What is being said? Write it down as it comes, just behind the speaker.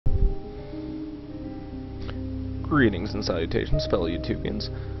Greetings and salutations, fellow YouTubians.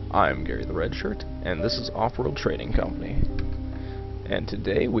 I'm Gary the Red Shirt, and this is Offworld Trading Company. And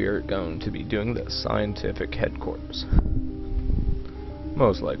today we are going to be doing the scientific headquarters.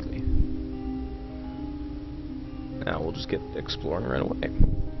 Most likely. Now we'll just get exploring right away.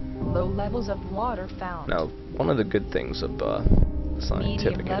 Low levels of water found. Now, one of the good things of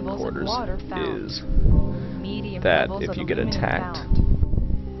scientific headquarters is that if you get attacked,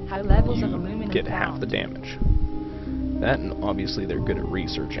 you get half the damage. That, and obviously they're good at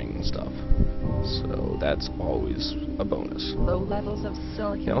researching and stuff, so that's always a bonus. Low levels of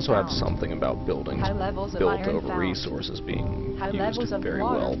silicon. They also have something about buildings built over found. resources being High used very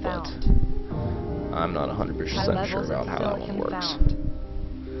well, but I'm not 100% sure about how that one works.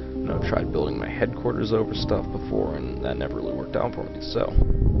 I've tried building my headquarters over stuff before, and that never really worked out for me, so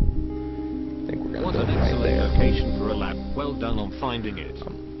I think we're going to build right there. Location for a lab. Well done on finding it.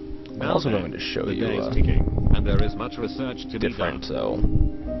 I'm also going to show you and there is much research to different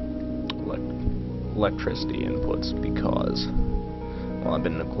electricity inputs because, well, I've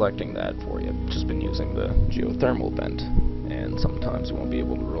been neglecting that for you. I've just been using the geothermal vent, and sometimes you won't be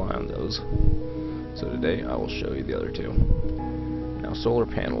able to rely on those. So today I will show you the other two. Now, solar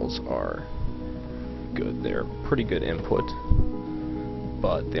panels are good. They're pretty good input,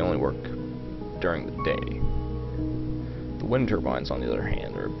 but they only work during the day. The wind turbines, on the other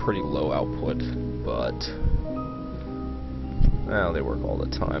hand, are pretty low output, but well, they work all the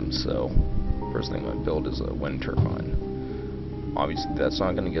time. So, first thing I'm going to build is a wind turbine. Obviously, that's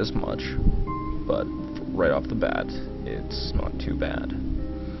not going to get as much, but right off the bat, it's not too bad.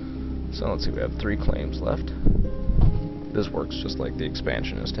 So let's see, we have 3 claims left. This works just like the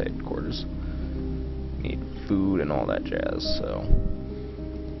expansionist headquarters. Need food and all that jazz, so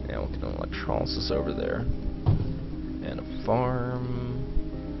yeah, we'll get an electrolysis over there. And a farm.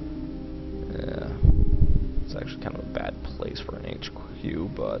 Yeah. It's actually kind of a bad place for an HQ,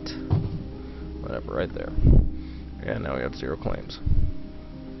 but whatever, right there. Yeah, now we have 0 claims.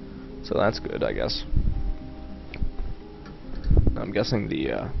 So that's good, I guess. I'm guessing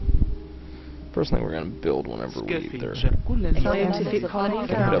the first thing we're going to build whenever we leave there.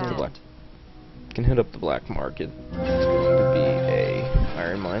 Can hit up the black market. It's going to be a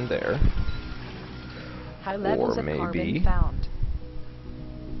iron mine there. Or maybe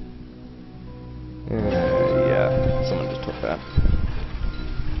yeah, someone just took that.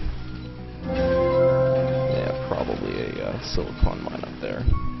 Yeah, probably a silicon mine up there.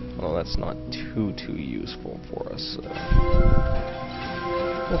 Although that's not too useful for us, so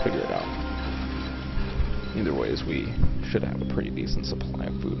we'll figure it out. Either ways, we should have a pretty decent supply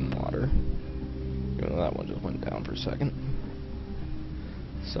of food and water. Even though that one just went down for a second.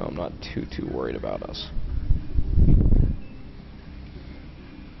 So I'm not too worried about us.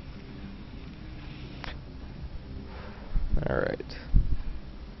 Alright.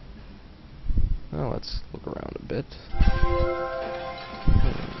 Well, let's look around a bit.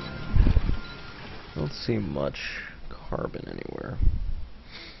 Don't see much carbon anywhere.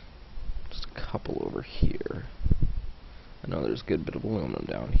 Just a couple over here. I know there's a good bit of aluminum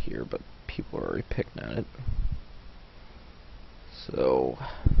down here, but people are already picking at it. So,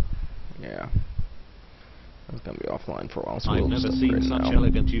 yeah. That's gonna be offline for a while, so I've we'll never stop seen right such now.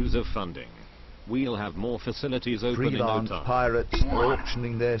 elegant use of funding. We'll have more facilities open in no Freelance time. pirates are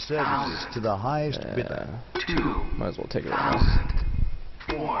auctioning their services to the highest bidder. Might as well take it right now.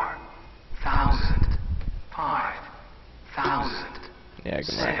 4,000, 5,000. Yeah, I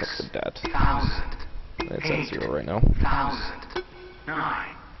can rack up the debt. 1,000. It's at 0 right now. 1,000.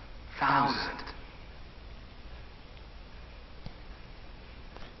 9,000.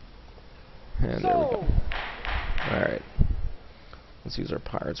 And there we go. Alright. Let's use our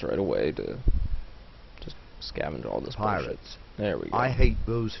pirates right away to just scavenge all this bullshit. Pirates. There we go. I hate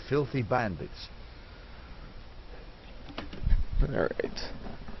those filthy bandits. Alright.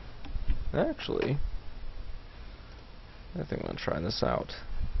 Actually, I think I'm going to try this out.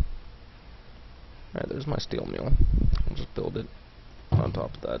 Alright, there's my steel mill. I'll just build it on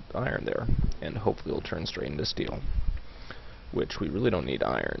top of that iron there, and hopefully it'll turn straight into steel. Which we really don't need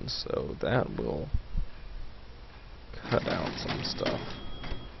iron, so that will cut out some stuff.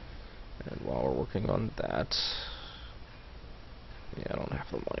 And while we're working on that, yeah, I don't have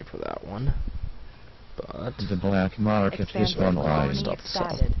the money for that one, but the black market is online. stuff to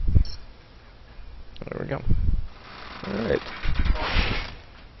sell. There we go. Alright.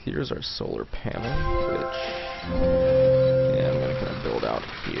 Here's our solar panel, which, yeah, I'm gonna kind of build out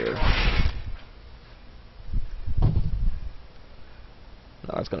here.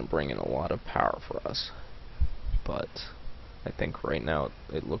 Now that's gonna bring in a lot of power for us, but I think right now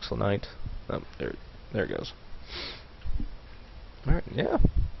it looks light. Oh, there it goes. Alright, yeah.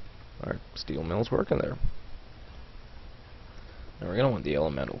 Our steel mill's working there. Now we're gonna want the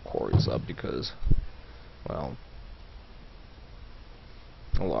elemental quarries up because, well,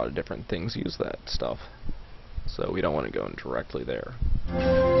 a lot of different things use that stuff. So we don't want to go in directly there.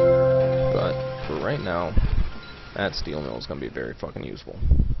 But for right now, that steel mill is gonna be very fucking useful.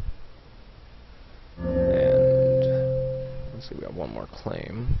 And let's see, we got one more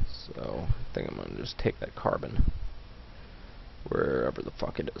claim, so I think I'm gonna just take that carbon wherever the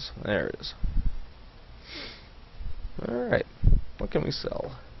fuck it is. There it is. Alright, what can we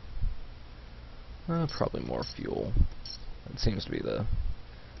sell? Probably more fuel. That seems to be the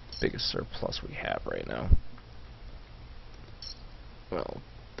biggest surplus we have right now. Well,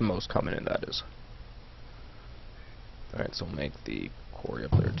 the most coming in, that is. Alright, so we'll make the quarry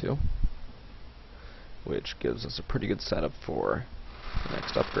up there too, which gives us a pretty good setup for the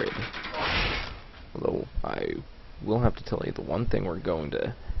next upgrade. Although I will have to tell you, the one thing we're going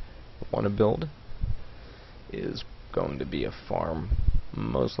to want to build is going to be a farm,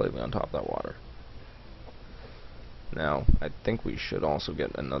 most likely on top of that water. Now, I think we should also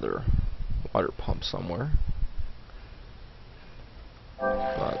get another water pump somewhere.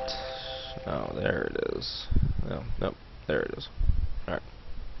 But, no, there it is. No, nope, there it is. Alright.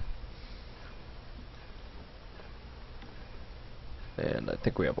 And I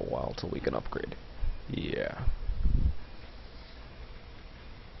think we have a while till we can upgrade. Yeah.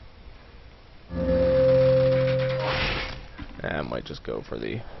 I might just go for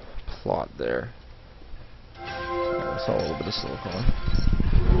the plot there. I saw a little bit of silicone.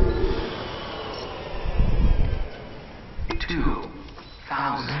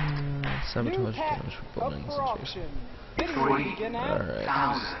 2,000. Sabotage damage for buildings adjacent. 3,000.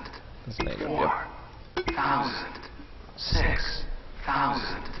 That's negative, yep. 4,000.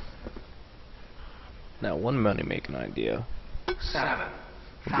 6,000. Now, one money-making idea 7,000.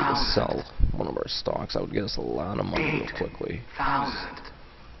 would be to sell one of our stocks. That would get us a lot of money real quickly. 8,000.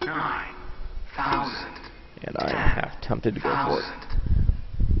 9,000. And I am half tempted to go for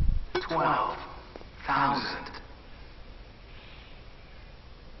it. 12,000.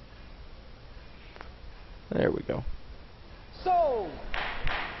 There we go.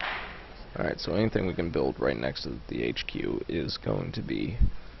 Alright, so anything we can build right next to the HQ is going to be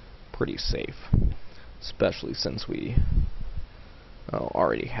pretty safe. Especially since we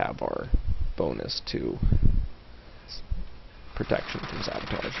already have our bonus to protection from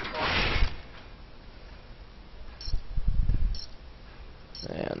sabotage.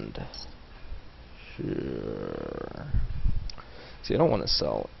 And sure. See, I don't want to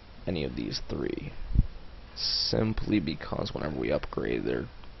sell any of these three, simply because whenever we upgrade,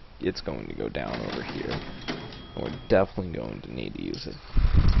 it's going to go down over here, and we're definitely going to need to use it.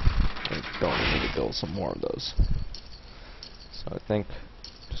 We're going to need to build some more of those. So I think,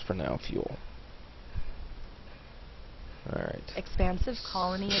 just for now, fuel. Alright. Expansive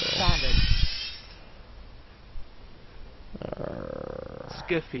colony expanded.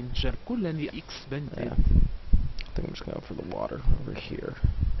 Scavenger colony expanded. Yeah. I think I'm just going to go for the water over here.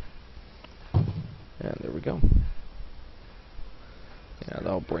 And there we go. Yeah,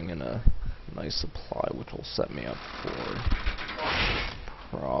 that'll bring in a nice supply, which will set me up for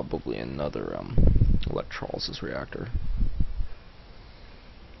probably another electrolysis reactor.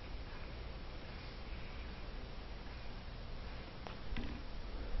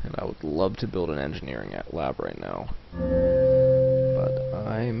 And I would love to build an engineering lab right now, but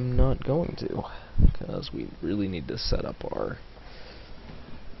I'm not going to, because we really need to set up our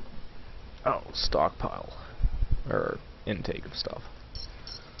stockpile, or intake of stuff.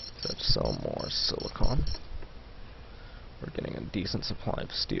 So let's sell more silicon. We're getting a decent supply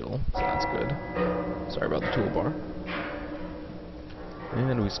of steel, so that's good. Sorry about the toolbar.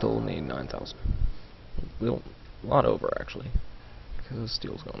 And we still need 9,000. A lot over, actually, because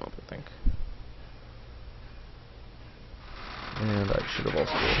steel's going up, I think. And I should have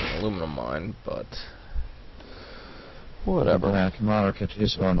also built an aluminum mine, but whatever. The black market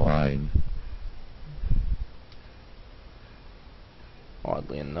is online.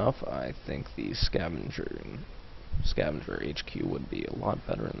 Oddly enough, I think the scavenger HQ would be a lot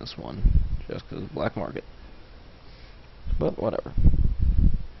better in this one, just because of the black market. But whatever.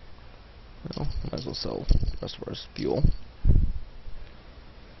 Well, might as well sell the rest of our fuel.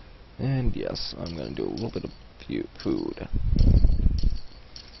 And yes, I'm going to do a little bit of food.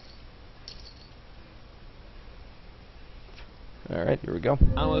 Alright, here we go.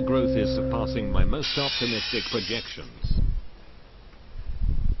 Our growth is surpassing my most optimistic projections.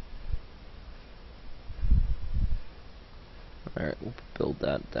 Alright, we'll build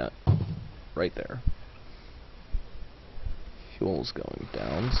that right there. fuel's going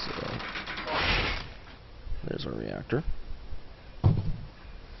down, so there's our reactor.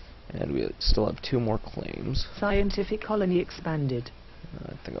 And we still have 2 more claims. Scientific colony expanded.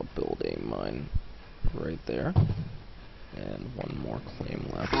 I think I'll build a mine right there. And 1 more claim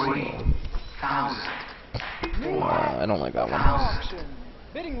left, so... 3,000. I don't like that one. Auction.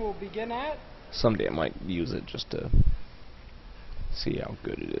 Bidding will begin at... Someday I might use it just to see how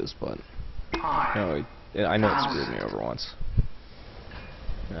good it is, but... 5. No, I know it screwed me over once.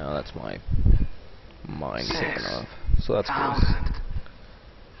 Now that's my mine taken off, so that's good. 6,000.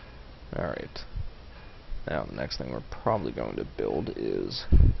 Alright. Now the next thing we're probably going to build is...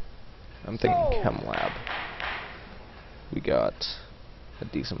 I'm thinking Chem Lab. We got a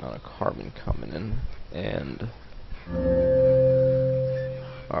decent amount of carbon coming in, and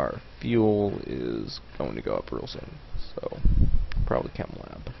our fuel is going to go up real soon, so probably Chem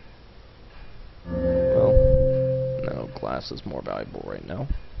Lab. Well, no, glass is more valuable right now,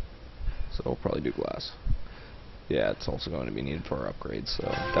 so we'll probably do glass. Yeah, it's also going to be needed for our upgrades, so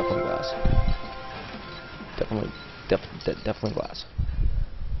definitely glass. Definitely glass.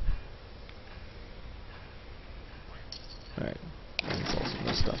 Alright, install some of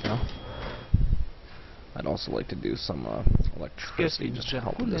this stuff now. I'd also like to do some electricity just to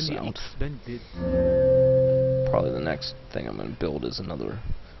help this colony out. expanded. Probably the next thing I'm going to build is another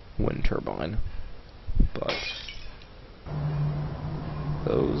wind turbine, but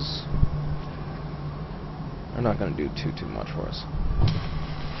those are not going to do too much for us.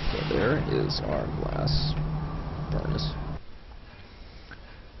 So there is our glass furnace.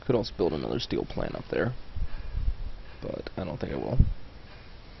 Could also build another steel plant up there, but I don't think I will.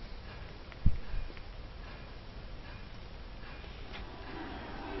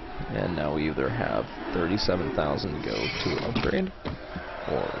 And now we either have 37,000 to go to upgrade,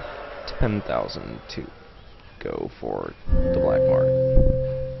 or 10,000 to go for the black market.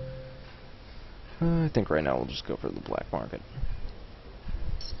 I think right now we'll just go for the black market.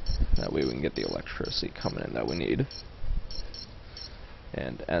 That way we can get the electricity coming in that we need.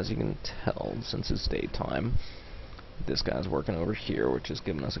 And as you can tell, since it's daytime, this guy's working over here, which is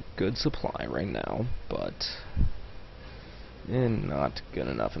giving us a good supply right now, but not good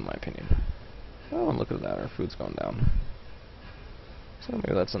enough in my opinion. Oh, and look at that, our food's going down. So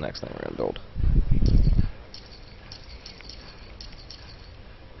maybe that's the next thing we're going to build.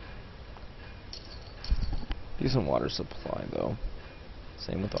 Decent water supply though.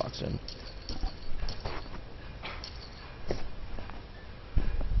 Same with oxygen.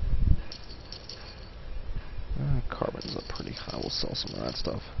 Carbon's up pretty high. We'll sell some of that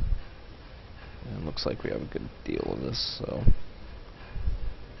stuff. And it looks like we have a good deal of this, so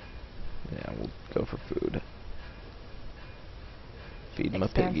yeah, we'll go for food. Feed my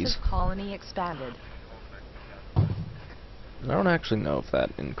piggies. Expansive colony expanded. I don't actually know if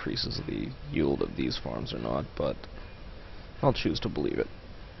that increases the yield of these farms or not, but I'll choose to believe it.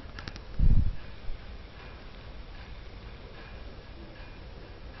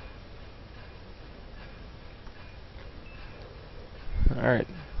 Alright.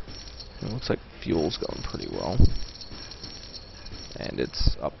 It looks like fuel's going pretty well. And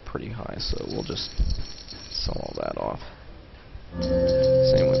it's up pretty high, so we'll just sell all that off.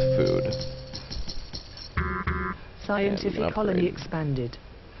 Same with food. Scientific colony expanded.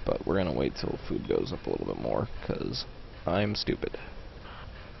 But we're gonna wait till food goes up a little bit more, because I'm stupid.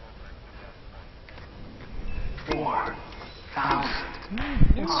 4,000.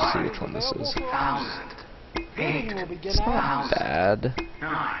 Let's see which one this is. 1,000. Bidding will begin It's at... not bad.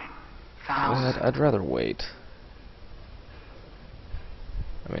 9,000. I'd rather wait.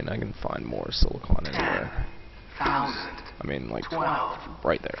 I mean, I can find more silicon anywhere. 10,000. I mean, like, 12.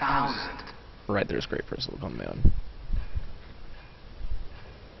 right there. 1,000. Right there's great for silicon, man.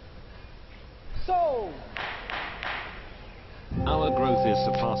 Sold. Our growth is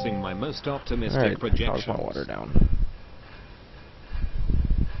surpassing my most optimistic Alright, how's projections. my water down?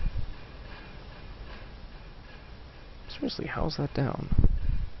 Seriously, how's that down?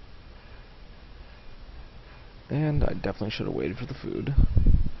 And I definitely should have waited for the food.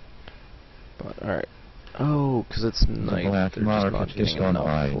 But, alright. Oh, because it's night, black they're just not market is getting enough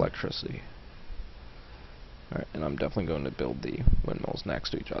online. electricity. Alright, and I'm definitely going to build the windmills next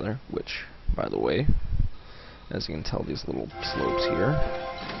to each other, which, by the way, as you can tell, these little slopes here,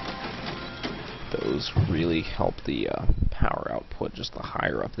 those really help the power output. Just the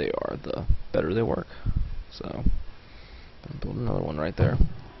higher up they are, the better they work. So, I'm gonna build another one right there.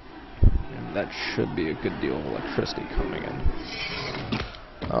 And that should be a good deal of electricity coming in.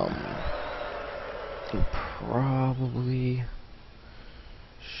 Probably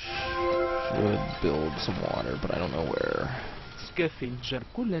should build some water, but I don't know where. Scavenger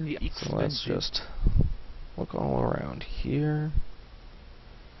colony So let's expanded. just look all around here.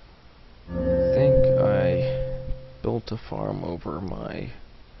 I think I built a farm over my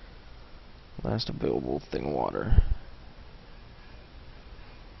last available thing of water,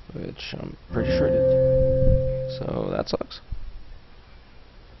 which I'm pretty sure I did. So that sucks.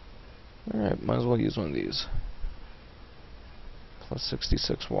 Alright, might as well use one of these. Plus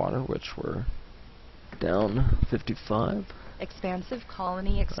 66 water, which we're down 55. Expansive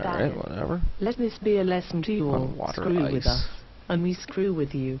colony expanded. Alright, whatever. Let this be a lesson to you all. On water Screw ice. with us, and we screw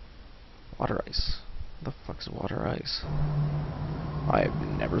with you. Water ice. What the fuck is water ice? I've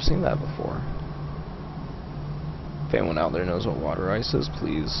never seen that before. If anyone out there knows what water ice is,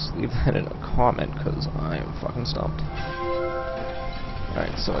 please leave that in a comment, because I am fucking stumped.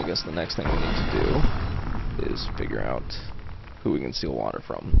 Alright, so I guess the next thing we need to do is figure out who we can steal water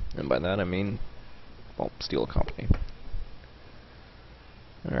from. And by that I mean, well, steal a company.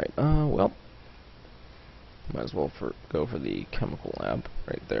 Alright, well, might as well go for the chemical lab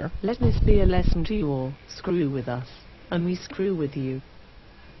right there. Let this be a lesson to you all. Screw with us, and we screw with you.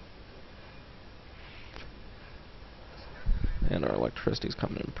 And our electricity's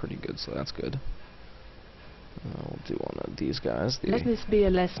coming in pretty good, so that's good. We'll do one of these guys, the Let this be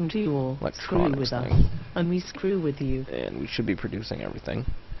a lesson to you all. Screw electronics with us, thing. and we screw with you. And we should be producing everything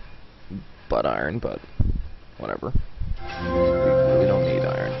but iron, but whatever. We really don't need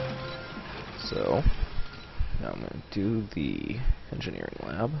iron. So, now I'm going to do the engineering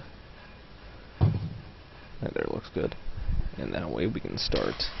lab. That there looks good. And that way we can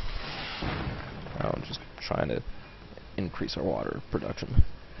start just trying to increase our water production.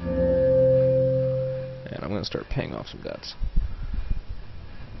 And I'm going to start paying off some debts.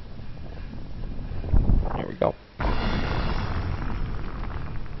 Here we go.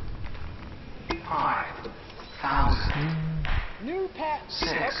 5,000. New patch.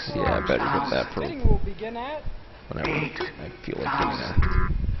 6. Yeah, I better get that for Bidding will begin at whenever 8. I feel like doing that.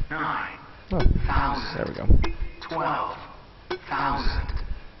 9. Oh, 1,000. there we go. 12,000.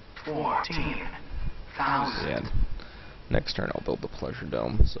 14,000. Yeah. Next turn I'll build the pleasure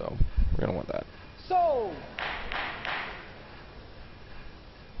dome, so we're gonna want that. sold.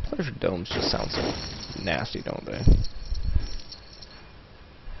 Pleasure domes just sound so nasty, don't they?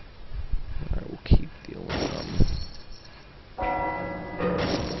 Alright, we'll keep the aluminum.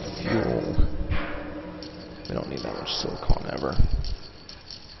 Fuel. We don't need that much silicon ever.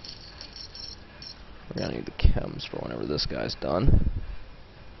 We're gonna need the chems for whenever this guy's done.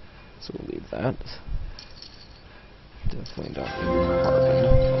 So we'll leave that. Definitely don't need carbon.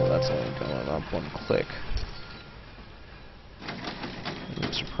 Oh, that's only going up one click.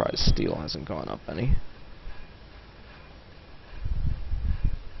 I'm surprised steel hasn't gone up any.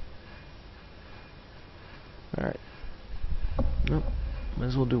 Alright. Nope. Might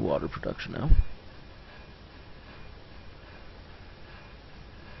as well do water production now.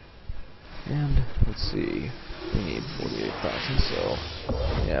 And let's see. We need 48,000, so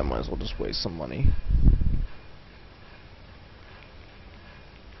yeah, might as well just waste some money.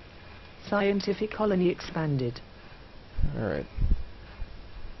 Scientific colony expanded. Alright.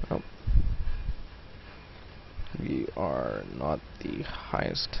 Well, we are not the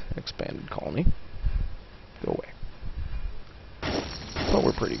highest expanded colony. Go away. But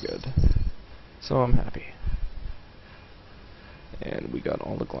we're pretty good. So I'm happy. And we got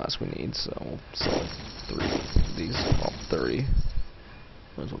all the glass we need, so we'll sell 3 of these. Well, 30.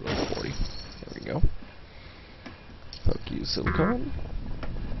 Might as well go with 40. There we go. Fuck you, silicone.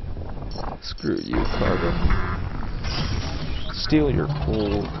 Screw you, carbon. Steel, you're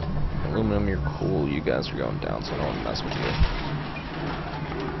cool. Aluminum, you're cool. You guys are going down, so I don't want to mess with you.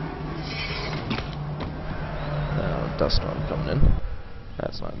 Now, dust storm coming in.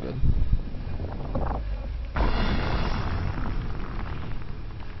 That's not good.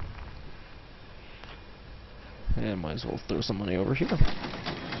 And might as well throw some money over here.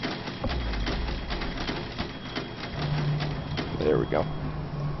 There we go.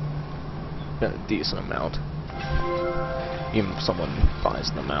 Got a decent amount. Even if someone buys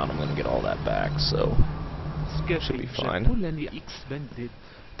them out, I'm gonna get all that back, so should be fine. colony expanded.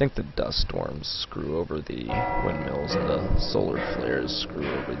 I think the dust storms screw over the windmills and the solar flares screw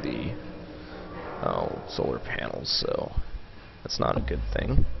over the solar panels, so that's not a good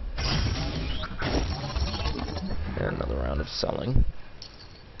thing. And another round of selling,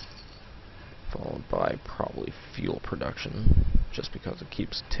 followed by probably fuel production, just because it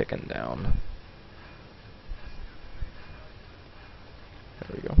keeps ticking down.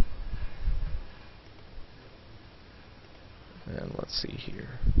 There we go. And let's see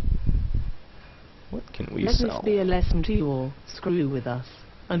here. What can we Let this sell? be a lesson to you all. Screw with us,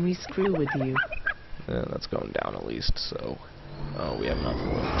 and we screw with you. Yeah, that's going down at least, so... Oh, we have enough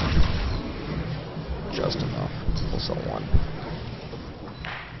wood. Just enough. We'll sell one.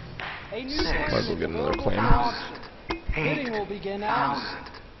 A new Six. claim Might as well is get another available claim. for auction. Bidding will begin now.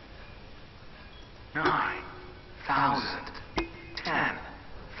 9,000. 10,000.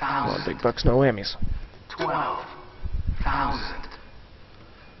 Come on, big bucks, no whammies. 12,000.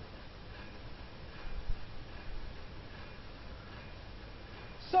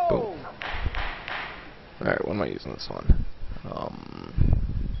 Sold. Alright, what am I using this on?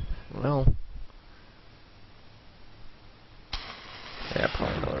 Well... Yeah,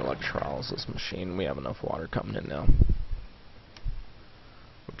 probably another electrolysis machine. We have enough water coming in now.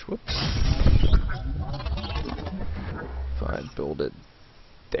 Which, whoops. If I build it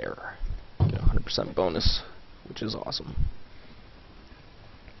there, get 100% bonus, which is awesome.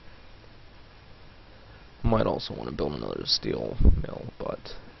 Might also want to build another steel mill,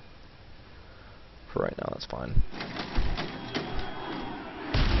 but for right now, that's fine.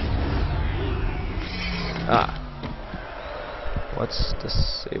 Ah. What's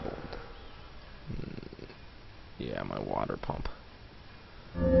disabled? Yeah, my water pump.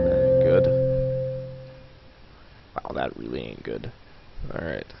 Good. Wow, that really ain't good.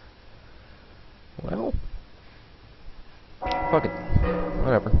 Alright. Well. Fuck it.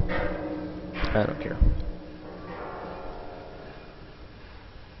 Whatever. I don't care.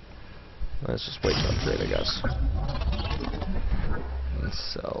 Let's just wait to upgrade, I guess. And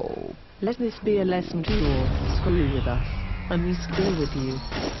so... Let this be a lesson to you all. Screw with us, and we screw with you.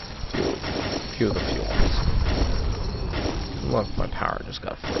 Cue the fuels. Look, my power just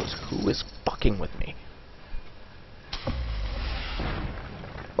got froze. Who is fucking with me?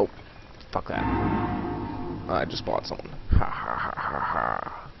 Oh, fuck that. I just bought someone. Ha ha ha ha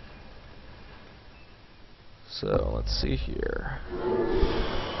ha. So, let's see here.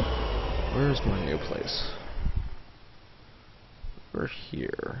 Where's my new place? We're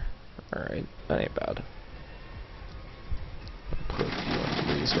here. Alright, that ain't bad. I'll put a few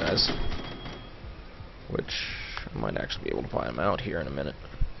under these guys. Which, I might actually be able to buy them out here in a minute.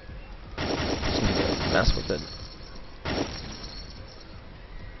 Just need to mess with it.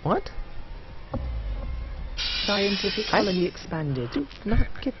 What? Scientific colony expanded. Do not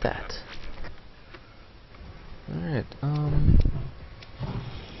get that. Alright,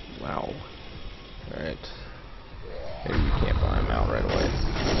 wow. Alright. Maybe you can't buy them out right away.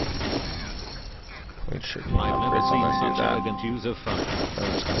 Wait, sure, can you I've upgrade never something seen to do such that? elegant use of fire.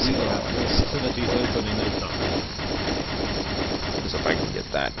 I'm just gonna We see will all have more this. facilities open in no time. Because if I can get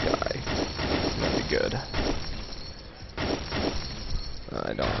that guy, that'd be good.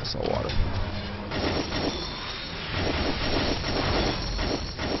 I don't want to sell water.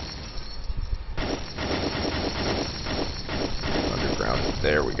 Underground.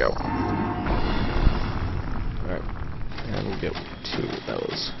 There we go. Alright. And we'll get 2 of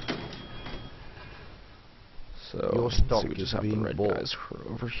those. So, Your let's see, stock we just is have the being red bought. guys who are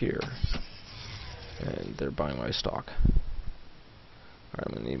over here. And they're buying my stock. Alright,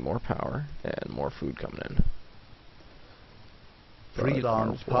 I'm going to need more power and more food coming in. But Freelance our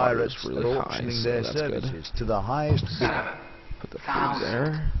water pirates is really are high, auctioning so their that's good. services to the highest bidder. Put the food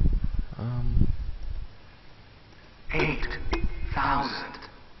there. 8,000.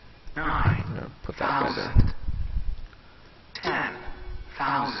 Yeah, put that guy 9,000.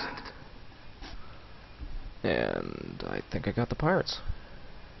 10,000. there. And I think I got the pirates.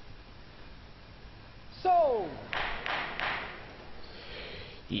 Sold.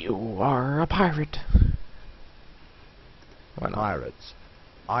 You are a pirate. Why not? Pirates.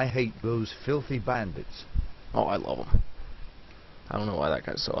 I hate those filthy bandits. Oh, I love them. I don't know why that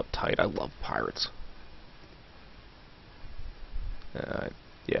guy's so uptight. I love pirates. Yeah,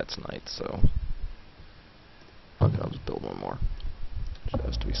 it's night, so... Fuck it, I'll just build one more.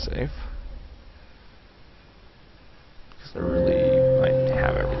 Just to be safe. Because I really... I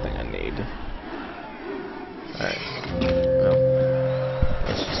have everything I need. Alright. Well,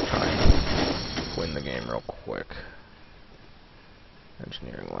 let's just try and win the game real quick.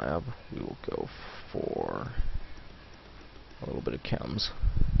 Engineering lab. We will go for a little bit of chems.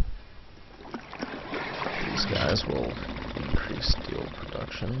 These guys will increase steel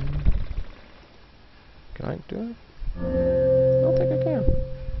production. Can I do it? I don't think I can.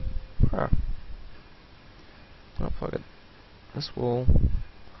 Huh. Oh, fuck it. This will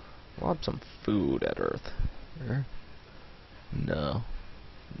lob some food at Earth. There. No.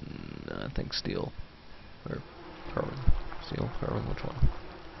 No, I think steel. Or carbon. Steel, carbon, which one?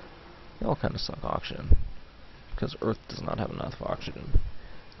 They all kind of suck oxygen. Because Earth does not have enough oxygen.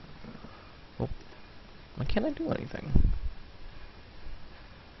 Oh, Why can't I do anything?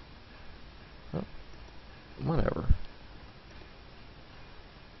 Oh, whatever.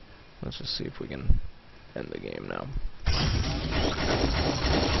 Let's just see if we can end the game now.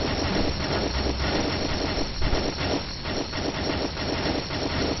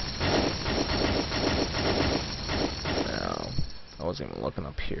 Now, I wasn't even looking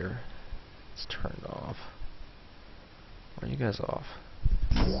up here. It's turned off. Are you guys off?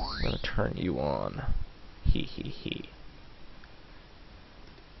 I'm gonna turn you on. Hee hee hee.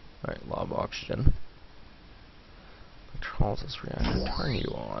 Alright, law of oxygen. Electrolysis reactor, turn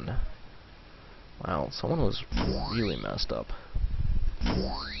you on. Wow, someone was really messed up.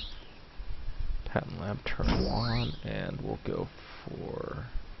 Patent lab, turn on, and we'll go for...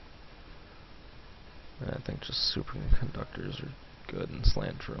 I think just superconductors are good in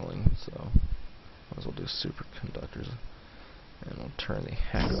slant drilling, so might as well do superconductors. And we'll turn the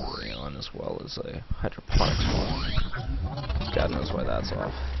hacker array on as well as a hydroponics one. God knows why that's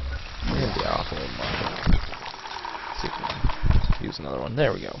off. And the offworld module. See if we can use another one.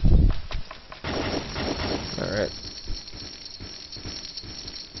 There we go. Alright.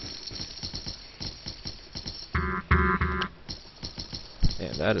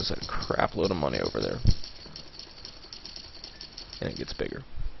 And that is a crap load of money over there. And it gets bigger.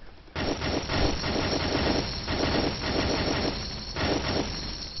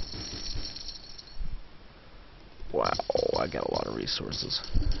 Wow, I got a lot of resources.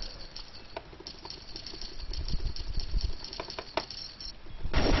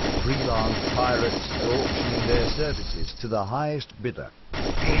 Freelance pirates are auctioning their services to the highest bidder.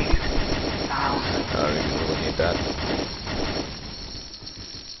 8,000. I don't even really need that.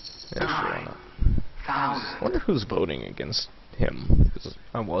 Yeah, sure, why not? 9,000. I wonder who's voting against him, because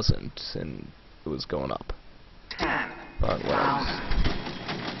I wasn't, and it was going up. 10,000. But whatever.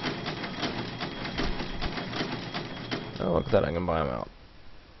 Oh, look at that, I can buy them out.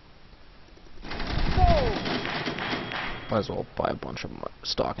 Might as well buy a bunch of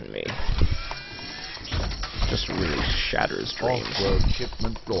stock in me. Just really shatter his dreams. Offworld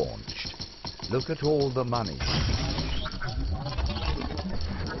shipment launched. Look at all the money.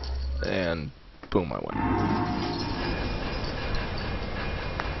 And boom, I win.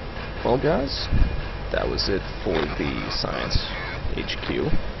 Well guys, that was it for the Science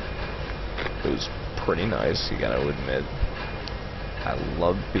HQ. It was pretty nice, you gotta admit. I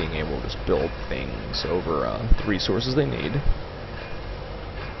love being able to just build things over the resources they need.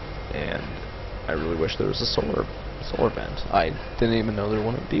 And I really wish there was a solar vent. I didn't even know there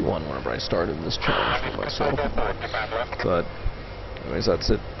wouldn't be one whenever I started this challenge for myself. But anyways, that's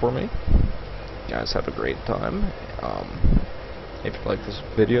it for me. You guys have a great time. If you like this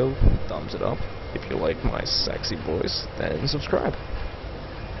video, thumbs it up. If you like my sexy voice, then subscribe.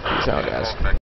 Peace out, guys.